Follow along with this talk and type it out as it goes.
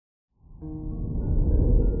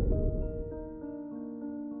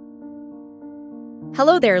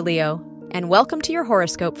Hello there, Leo, and welcome to your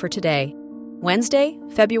horoscope for today, Wednesday,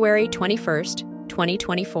 February 21st,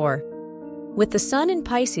 2024. With the Sun in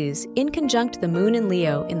Pisces in conjunct the Moon in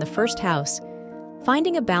Leo in the first house,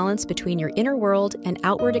 finding a balance between your inner world and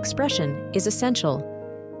outward expression is essential.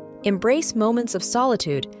 Embrace moments of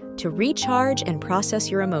solitude to recharge and process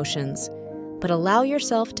your emotions, but allow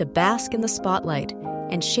yourself to bask in the spotlight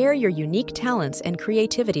and share your unique talents and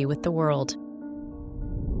creativity with the world.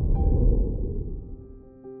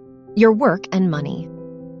 Your work and money.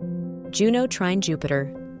 Juno trine Jupiter.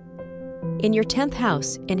 In your 10th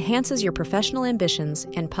house enhances your professional ambitions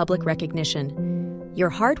and public recognition. Your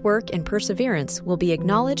hard work and perseverance will be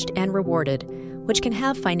acknowledged and rewarded, which can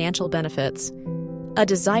have financial benefits. A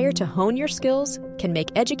desire to hone your skills can make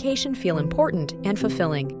education feel important and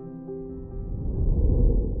fulfilling.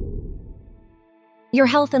 Your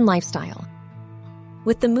health and lifestyle.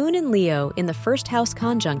 With the Moon in Leo in the first house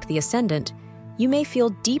conjunct the Ascendant, you may feel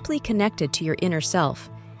deeply connected to your inner self,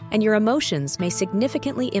 and your emotions may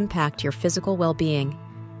significantly impact your physical well-being.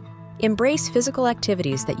 Embrace physical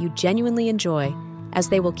activities that you genuinely enjoy, as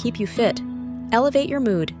they will keep you fit, elevate your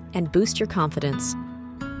mood, and boost your confidence.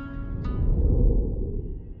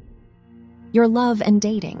 Your love and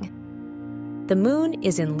dating. The Moon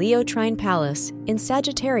is in Leo trine Pallas in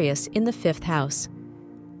Sagittarius in the 5th house.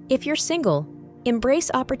 If you're single, embrace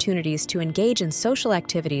opportunities to engage in social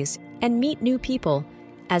activities and meet new people,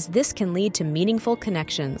 as this can lead to meaningful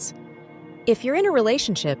connections. If you're in a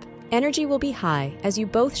relationship, energy will be high as you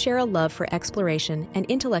both share a love for exploration and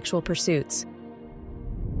intellectual pursuits.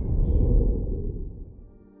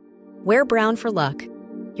 Wear brown for luck.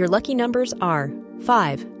 Your lucky numbers are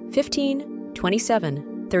 5, 15,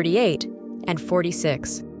 27, 38, and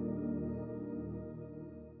 46.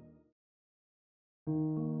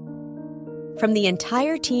 From the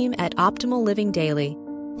entire team at Optimal Living Daily,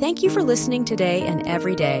 thank you for listening today and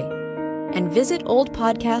every day. And visit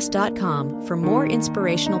oldpodcast.com for more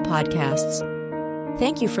inspirational podcasts.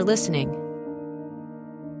 Thank you for listening.